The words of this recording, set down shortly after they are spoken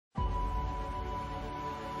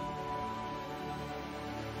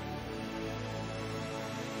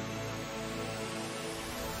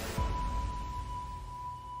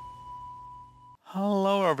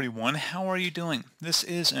Hello everyone, how are you doing? This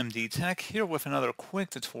is MD Tech here with another quick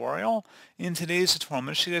tutorial. In today's tutorial, I'm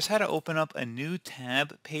going to show you guys how to open up a new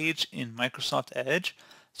tab page in Microsoft Edge.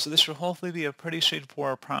 So this will hopefully be a pretty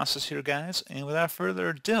straightforward process here, guys. And without further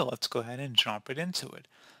ado, let's go ahead and jump right into it.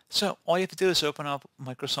 So all you have to do is open up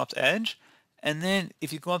Microsoft Edge, and then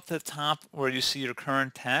if you go up to the top where you see your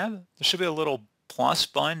current tab, there should be a little plus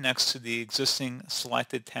button next to the existing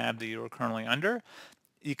selected tab that you are currently under.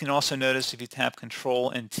 You can also notice if you tap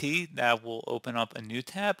Control and T, that will open up a new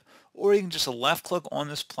tab, or you can just left click on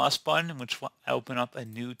this plus button, which will open up a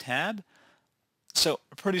new tab. So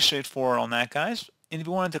pretty straightforward on that, guys. And if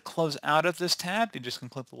you wanted to close out of this tab, you just can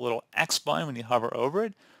click the little X button when you hover over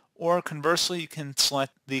it, or conversely, you can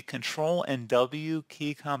select the Control and W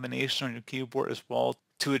key combination on your keyboard as well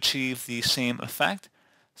to achieve the same effect.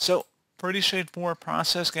 So pretty straightforward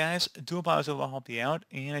process, guys. I do hope I was able to help you out,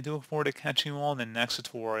 and I do look forward to catching you all in the next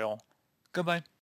tutorial. Goodbye.